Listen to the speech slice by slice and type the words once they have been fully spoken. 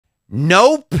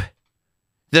Nope,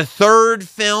 the third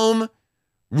film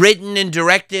written and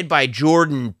directed by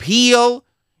Jordan Peele,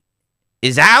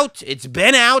 is out. It's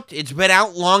been out. It's been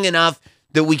out long enough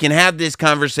that we can have this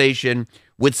conversation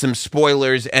with some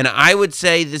spoilers. And I would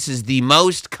say this is the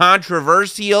most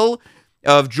controversial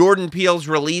of Jordan Peele's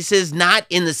releases, not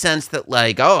in the sense that,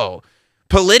 like, oh,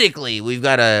 politically we've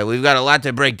got a lot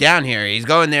to break down here. He's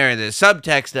going there, the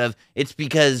subtext of it's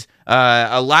because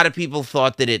a lot of people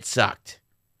thought that it sucked.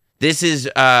 This is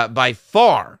by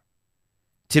far,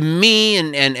 to me,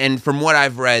 and from what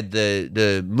I've read,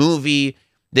 the movie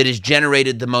that has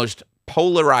generated the most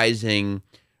polarizing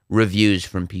reviews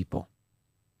from people.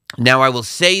 Now, I will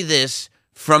say this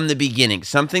from the beginning,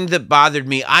 something that bothered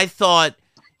me. I thought,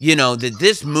 that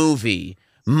this movie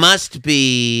must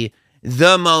be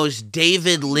the most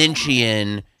David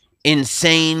Lynchian,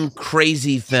 insane,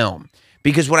 crazy film.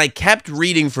 Because what I kept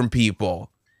reading from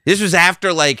people, this was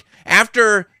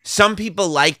after some people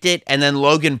liked it and then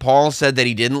Logan Paul said that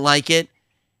he didn't like it,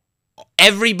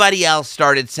 everybody else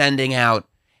started sending out,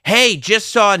 hey, just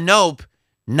saw Nope,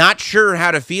 not sure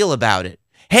how to feel about it.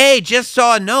 Hey, just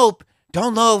saw Nope,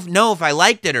 don't know if I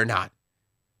liked it or not.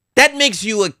 That makes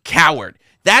you a coward.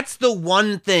 That's the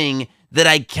one thing that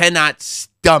I cannot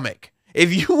stomach.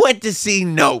 If you went to see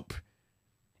Nope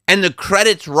and the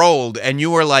credits rolled and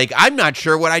you were like, I'm not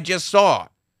sure what I just saw,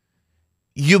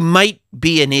 you might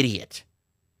be an idiot.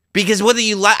 Because whether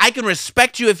you I can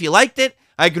respect you if you liked it,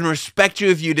 I can respect you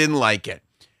if you didn't like it.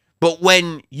 But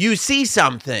when you see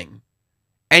something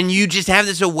and you just have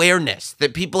this awareness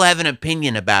that people have an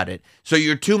opinion about it, so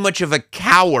you're too much of a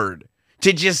coward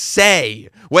to just say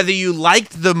whether you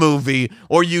liked the movie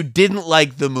or you didn't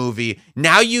like the movie,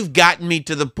 now you've gotten me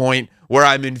to the point where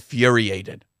I'm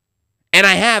infuriated. And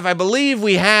I believe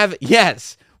we have,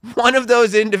 yes, one of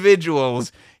those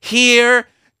individuals here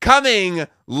coming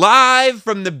live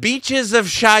from the beaches of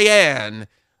Cheyenne.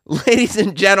 Ladies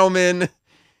and gentlemen,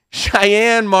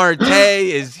 Cheyenne Marte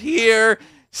is here,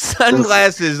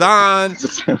 sunglasses on,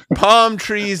 palm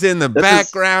trees in the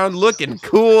background, looking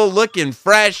cool, looking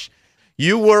fresh.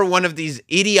 You were one of these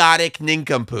idiotic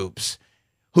nincompoops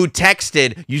who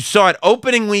texted, you saw it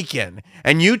opening weekend,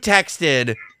 and you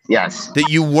texted that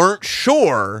you weren't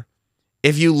sure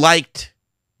if you liked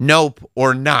Nope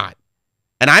or not.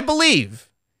 And I believe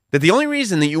that the only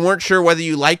reason that you weren't sure whether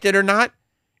you liked it or not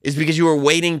is because you were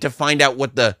waiting to find out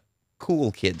what the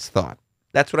cool kids thought.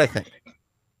 That's what I think.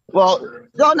 Well,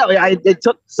 no, it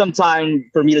took some time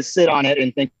for me to sit on it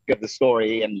and think of the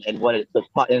story and what the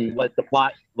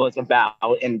plot was about.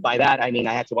 And by that, I mean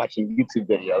I had to watch some YouTube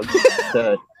videos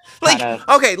to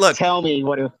tell me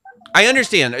what it. I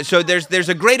understand. So there's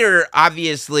a greater,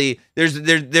 obviously, there's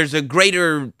a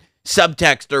greater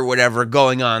subtext or whatever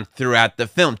going on throughout the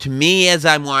film. To me, as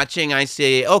I'm watching, I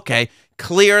say, okay,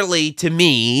 clearly to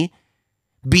me,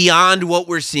 beyond what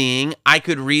we're seeing, I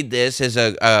could read this as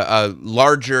a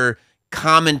larger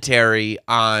commentary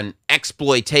on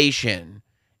exploitation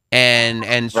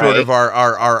and sort of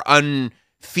our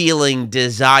unfeeling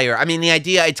desire. I mean, the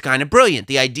idea, it's kind of brilliant.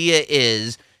 The idea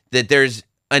is that there's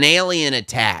an alien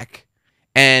attack,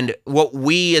 and what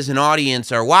we as an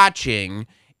audience are watching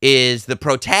is the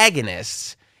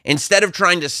protagonists, instead of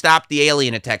trying to stop the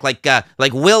alien attack,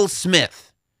 like Will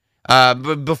Smith,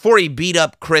 before he beat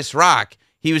up Chris Rock,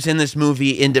 he was in this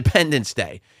movie Independence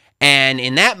Day. And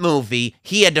in that movie,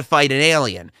 he had to fight an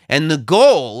alien. And the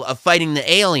goal of fighting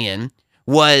the alien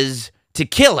was to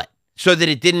kill it so that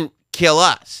it didn't kill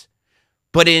us.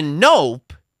 But in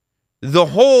Nope, the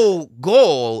whole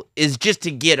goal is just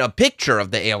to get a picture of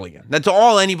the alien. That's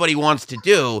all anybody wants to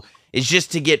do, is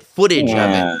just to get footage of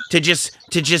it, to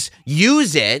just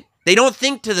use it. They don't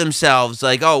think to themselves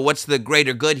like, oh, what's the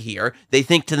greater good here? They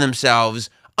think to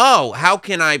themselves, oh, how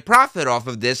can I profit off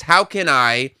of this? How can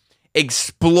I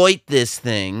exploit this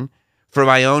thing for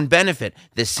my own benefit?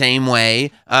 The same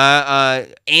way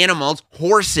animals,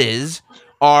 horses,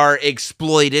 are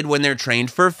exploited when they're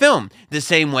trained for film. The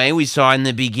same way we saw in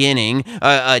the beginning,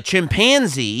 a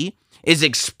chimpanzee is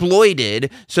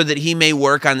exploited so that he may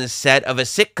work on the set of a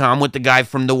sitcom with the guy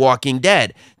from The Walking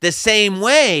Dead. The same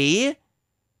way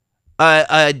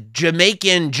a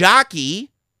Jamaican jockey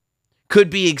could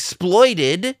be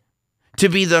exploited to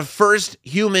be the first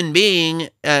human being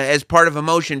as part of a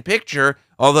motion picture,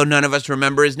 although none of us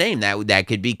remember his name. That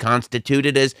could be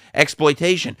constituted as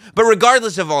exploitation. But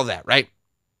regardless of all that, right?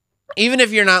 Even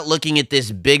if you're not looking at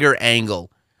this bigger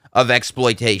angle of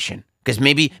exploitation, because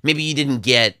maybe you didn't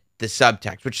get the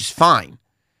subtext, which is fine.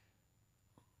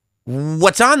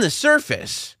 What's on the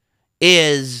surface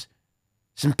is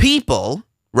some people,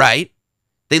 right?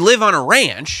 They live on a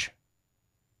ranch,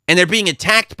 and they're being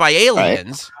attacked by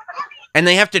aliens. and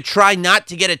they have to try not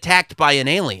to get attacked by an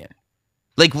alien.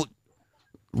 Like,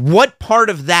 what part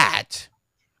of that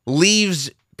leaves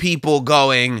people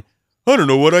going, I don't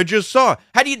know what I just saw?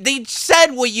 They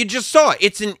said what you just saw.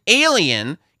 It's an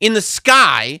alien in the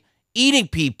sky eating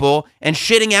people and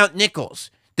shitting out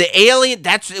nickels. The alien,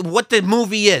 that's what the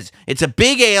movie is. It's a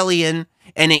big alien,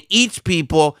 and it eats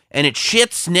people, and it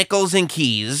shits nickels and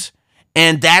keys,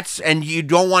 and you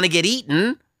don't want to get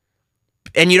eaten,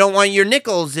 and you don't want your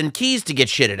nickels and keys to get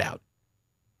shitted out.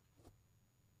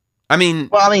 I mean,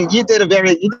 you did a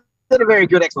very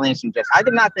good explanation, Jess. I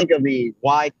did not think of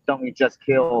why don't we just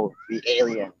kill the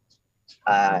alien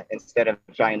instead of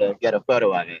trying to get a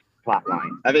photo of it plot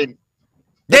line. I mean,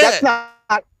 that's not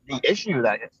the issue.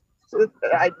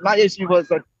 My issue was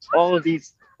that all of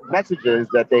these messages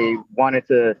that they wanted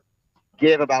to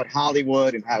give about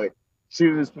Hollywood and how it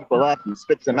chews people up and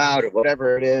spits them out or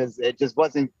whatever it is, it just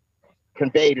wasn't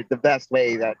conveyed the best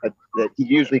way that he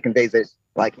usually conveys it,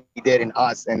 like he did in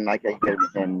Us and like he did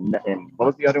in what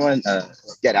was the other one?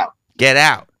 Get Out. Get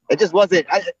Out. It just wasn't.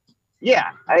 I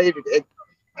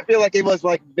feel like it was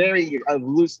like very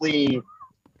loosely.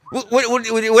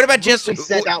 What about just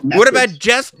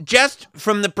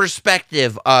from the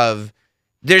perspective of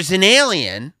there's an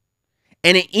alien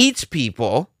and it eats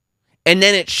people and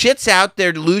then it shits out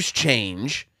their loose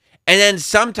change and then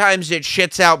sometimes it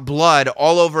shits out blood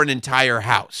all over an entire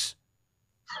house.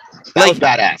 That was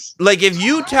badass. Like if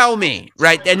you tell me,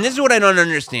 right, and this is what I don't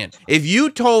understand. If you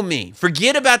told me,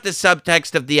 forget about the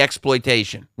subtext of the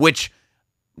exploitation, which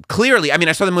clearly, I mean,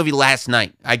 I saw the movie last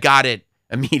night. I got it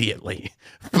immediately.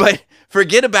 But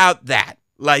forget about that.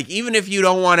 Like, even if you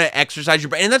don't want to exercise your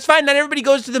brain, and that's fine. Not everybody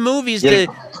goes to the movies to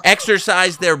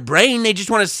exercise their brain. They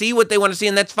just want to see what they want to see,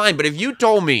 and that's fine. But if you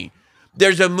told me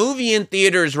there's a movie in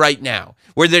theaters right now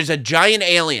where there's a giant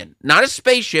alien, not a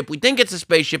spaceship. We think it's a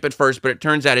spaceship at first, but it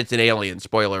turns out it's an alien.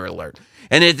 Spoiler alert.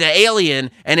 And it's an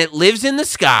alien, and it lives in the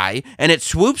sky, and it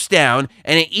swoops down,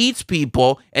 and it eats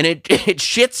people, and it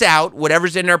shits out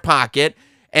whatever's in their pocket,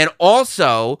 and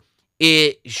also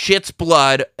it shits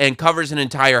blood and covers an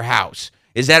entire house.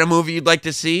 Is that a movie you'd like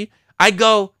to see? I'd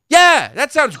go, yeah,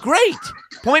 that sounds great.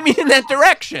 Point me in that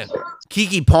direction.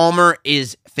 Keke Palmer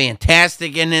is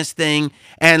fantastic in this thing.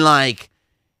 And like,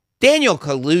 Daniel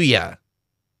Kaluuya.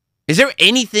 Is there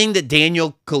anything that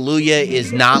Daniel Kaluuya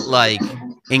is not like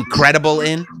incredible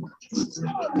in?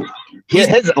 He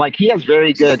has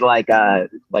very good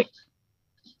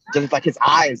just like his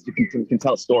eyes can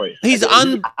tell a story. I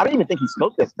don't even think he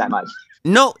smoked this that much.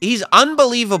 No, he's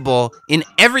unbelievable in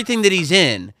everything that he's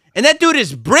in. And that dude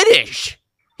is British.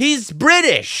 He's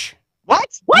British. What?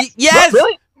 Yes. What,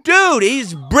 really? Dude,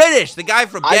 he's British. The guy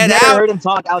from Get Out. I've never heard him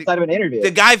talk outside of an interview. The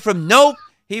guy from Nope.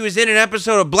 He was in an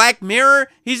episode of Black Mirror.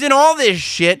 He's in all this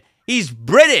shit. He's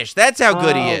British. That's how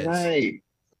good he is. Right.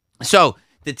 So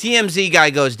the TMZ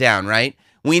guy goes down, right?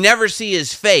 We never see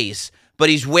his face, but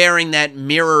he's wearing that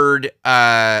mirrored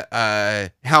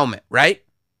helmet, right?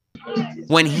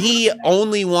 When he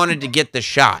only wanted to get the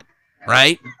shot,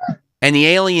 right? And the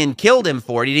alien killed him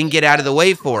for it. He didn't get out of the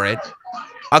way for it.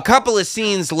 A couple of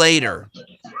scenes later,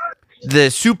 the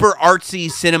super artsy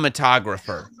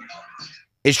cinematographer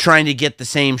is trying to get the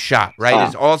same shot, right?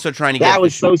 Is also trying to get that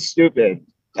was so stupid.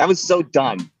 That was so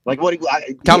dumb. Like, what?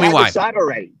 Tell me why. The shot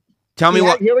already. Tell me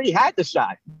what. He already had the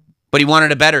shot. But he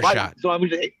wanted a better shot. So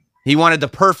he wanted the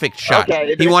perfect shot.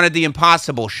 Okay, he wanted the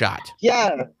impossible shot.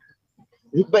 Yeah,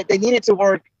 but they needed to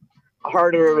work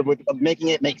harder with making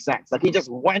it make sense. Like, he just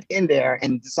went in there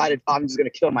and decided, I'm just going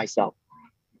to kill myself.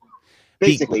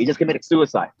 Basically, he just committed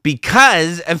suicide.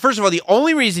 Because, and first of all, the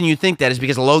only reason you think that is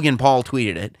because Logan Paul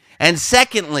tweeted it. And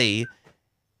secondly,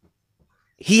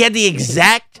 he had the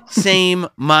exact same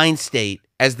mind state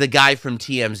as the guy from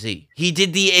TMZ. He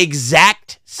did the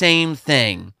exact same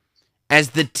thing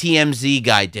as the TMZ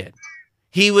guy did.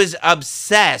 He was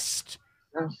obsessed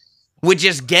with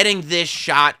just getting this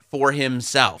shot for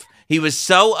himself. He was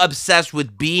so obsessed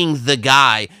with being the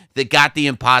guy that got the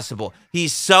impossible.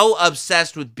 He's so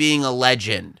obsessed with being a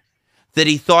legend that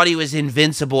he thought he was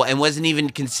invincible and wasn't even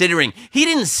considering. He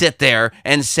didn't sit there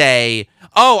and say,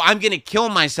 oh, I'm going to kill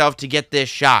myself to get this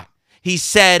shot. He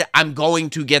said, I'm going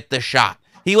to get the shot.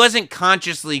 He wasn't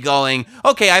consciously going,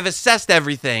 okay, I've assessed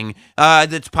everything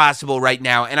that's possible right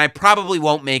now, and I probably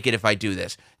won't make it if I do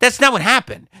this. That's not what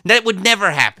happened. That would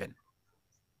never happen.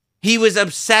 He was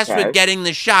obsessed with getting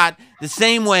the shot the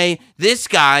same way this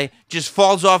guy just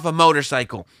falls off a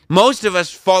motorcycle. Most of us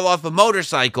fall off a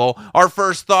motorcycle. Our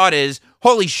first thought is,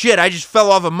 holy shit, I just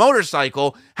fell off a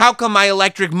motorcycle. How come my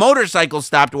electric motorcycle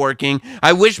stopped working?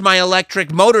 I wish my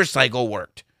electric motorcycle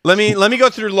worked. Let me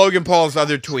go through Logan Paul's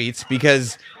other tweets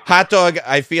because Hot Dog,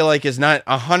 I feel like, is not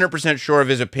 100% sure of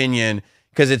his opinion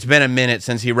because it's been a minute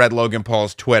since he read Logan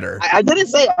Paul's Twitter. I didn't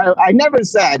say, I never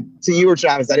said to you or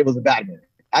Travis that it was a bad movie.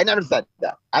 I never said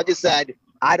that. I just said,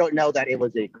 I don't know that it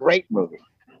was a great movie.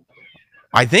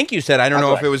 I think you said, I don't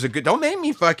know if it was a good, don't make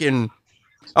me fucking,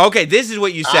 okay, this is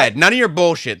what you said. None of your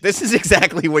bullshit. This is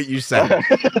exactly what you said.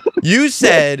 You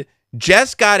said,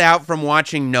 just got out from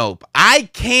watching Nope. I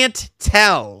can't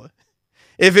tell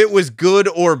if it was good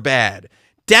or bad.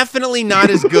 Definitely not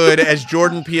as good as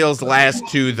Jordan Peele's last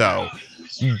two, though.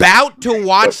 Bout to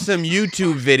watch some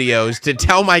YouTube videos to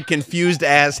tell my confused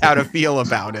ass how to feel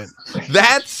about it.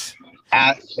 That's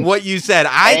what you said.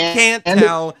 I can't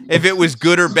tell if it was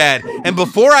good or bad. And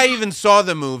before I even saw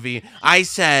the movie, I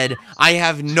said I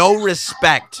have no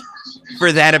respect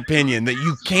for that opinion, that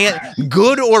you can't,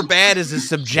 good or bad is a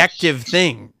subjective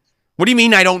thing. What do you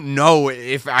mean I don't know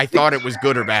if I thought it was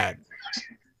good or bad?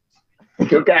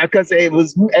 Because I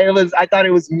thought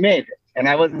it was mid, and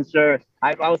I wasn't sure.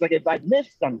 I was like, if I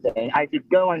missed something, I could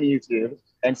go on YouTube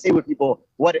and see what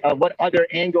other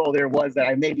angle there was that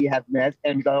I maybe have missed,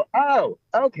 and go, oh,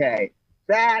 okay,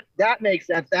 that makes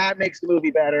sense. That makes the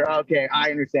movie better. Okay, I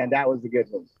understand. That was a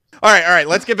good movie. All right.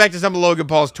 Let's get back to some of Logan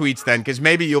Paul's tweets then, because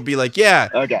maybe you'll be like, yeah.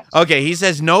 Okay. He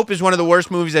says, Nope is one of the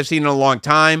worst movies I've seen in a long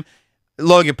time.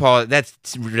 Logan Paul, that's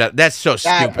so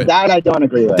stupid. That I don't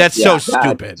agree with. That's so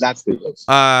stupid. That's stupid.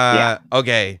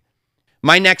 Okay.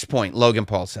 My next point, Logan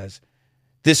Paul says,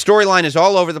 this storyline is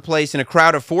all over the place. In a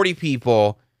crowd of 40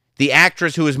 people, the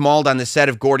actress who was mauled on the set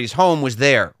of Gordy's home was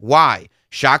there. Why?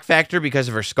 Shock factor because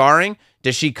of her scarring?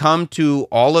 Does she come to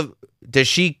all of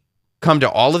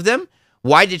them?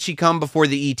 Why did she come before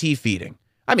the ET feeding?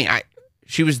 I mean,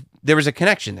 there was a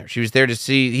connection there. She was there to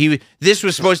see. This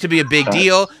was supposed to be a big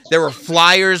deal. There were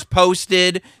flyers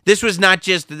posted. This was not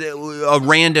just a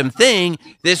random thing.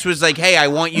 This was like, hey, I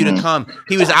want you to come.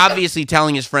 He was obviously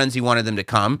telling his friends he wanted them to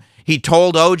come. He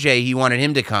told OJ he wanted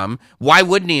him to come. Why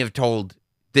wouldn't he have told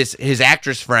his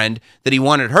actress friend that he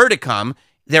wanted her to come?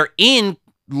 They're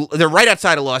right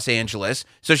outside of Los Angeles,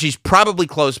 so she's probably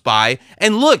close by.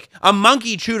 And look, a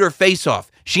monkey chewed her face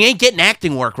off. She ain't getting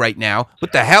acting work right now.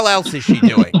 What the hell else is she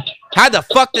doing? How the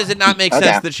fuck does it not make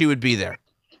sense that she would be there?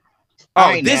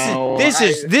 Oh,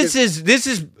 this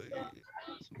is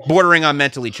bordering on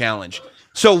mentally challenged.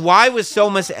 So why was so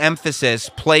much emphasis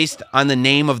placed on the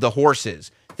name of the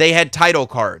horses? They had title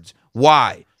cards.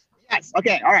 Why? Yes.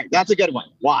 Okay. All right. That's a good one.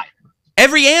 Why?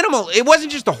 Every animal. It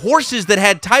wasn't just the horses that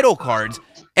had title cards.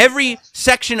 Every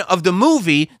section of the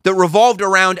movie that revolved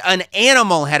around an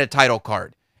animal had a title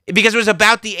card. Because it was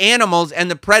about the animals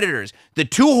and the predators. The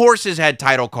two horses had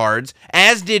title cards,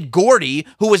 as did Gordy,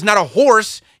 who was not a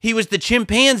horse. He was the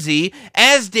chimpanzee,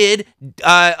 as did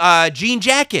Jean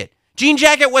Jacket. Jean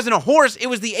Jacket wasn't a horse. It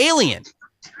was the alien.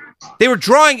 They were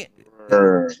drawing.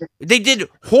 They did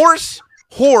horse,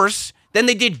 then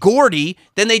they did Gordy,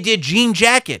 then they did Jean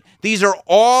Jacket. These are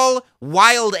all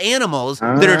wild animals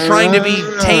that are trying to be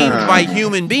tamed by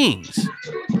human beings.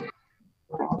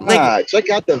 Check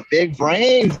out the big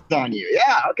brains on you.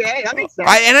 Yeah, okay, that makes sense.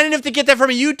 I didn't have to get that from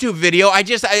a YouTube video.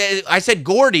 I said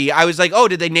Gordy. I was like, oh,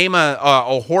 did they name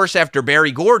a horse after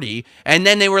Barry Gordy? And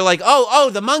then they were like, oh,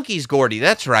 the monkey's Gordy.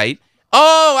 That's right.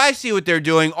 Oh, I see what they're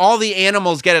doing. All the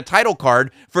animals get a title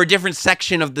card for a different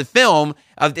section of the film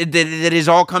that is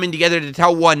all coming together to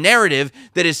tell one narrative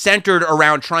that is centered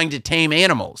around trying to tame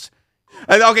animals.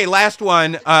 Okay, last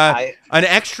one. An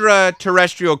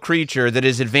extraterrestrial creature that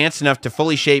is advanced enough to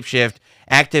fully shapeshift,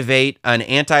 activate an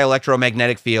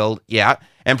anti-electromagnetic field,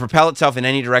 and propel itself in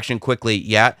any direction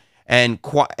quickly, and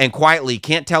quietly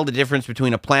can't tell the difference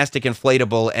between a plastic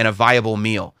inflatable and a viable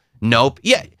meal. Nope.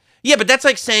 Yeah, but that's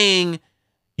like saying,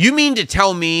 you mean to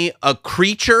tell me a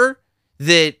creature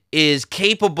that is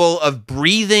capable of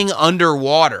breathing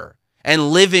underwater and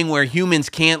living where humans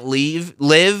can't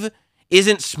live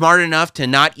isn't smart enough to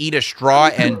not eat a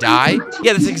straw and die?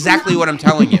 Yeah, that's exactly what I'm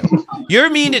telling you. You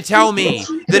mean to tell me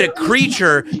that a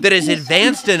creature that is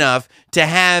advanced enough to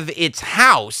have its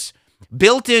house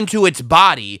built into its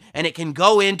body and it can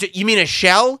go into, you mean a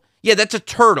shell? Yeah, that's a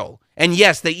turtle. And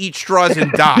yes, they eat straws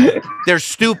and die. They're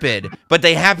stupid, but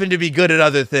they happen to be good at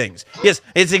other things. Yes,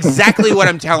 it's exactly what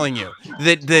I'm telling you.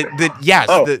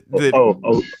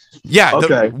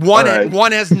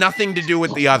 One has nothing to do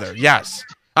with the other. Yes.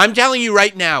 I'm telling you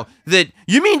right now that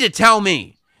you mean to tell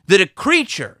me that a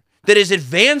creature that is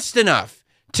advanced enough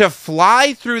to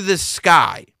fly through the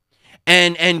sky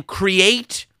and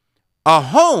create a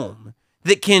home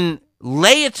that can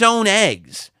lay its own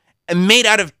eggs made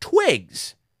out of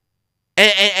twigs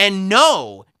and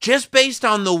know, just based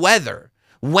on the weather,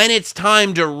 when it's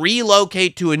time to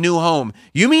relocate to a new home.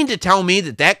 You mean to tell me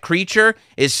that that creature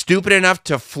is stupid enough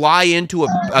to fly into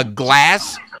a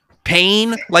glass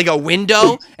pane like a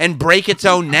window and break its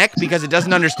own neck because it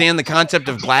doesn't understand the concept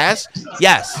of glass?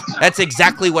 Yes, that's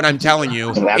exactly what I'm telling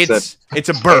you. It's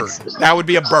a bird. That would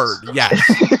be a bird. Yes.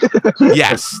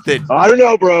 Yes. I don't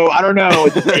know, bro. I don't know.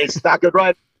 It's not good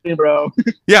writing, bro.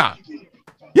 Yeah.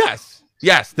 Yes.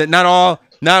 Yes. That not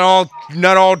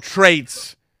all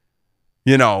traits,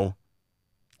 you know.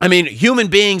 I mean, human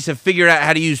beings have figured out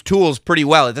how to use tools pretty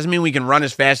well. It doesn't mean we can run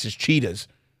as fast as cheetahs.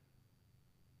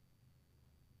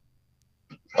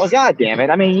 Well, God damn it.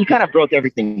 I mean, you kind of broke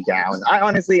everything down. I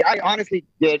honestly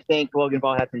did think Logan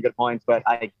Paul had some good points, but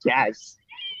I guess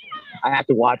I have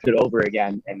to watch it over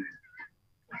again and,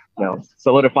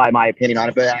 solidify my opinion on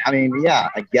it. But I mean, yeah,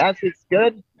 I guess it's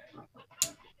good.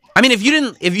 I mean, if you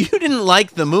didn't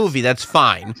like the movie, that's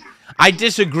fine. I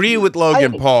disagree with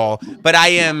Logan Paul, but I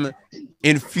am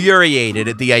infuriated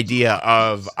at the idea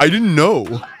of I didn't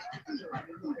know.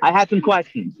 I had some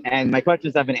questions, and my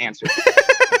questions have been answered.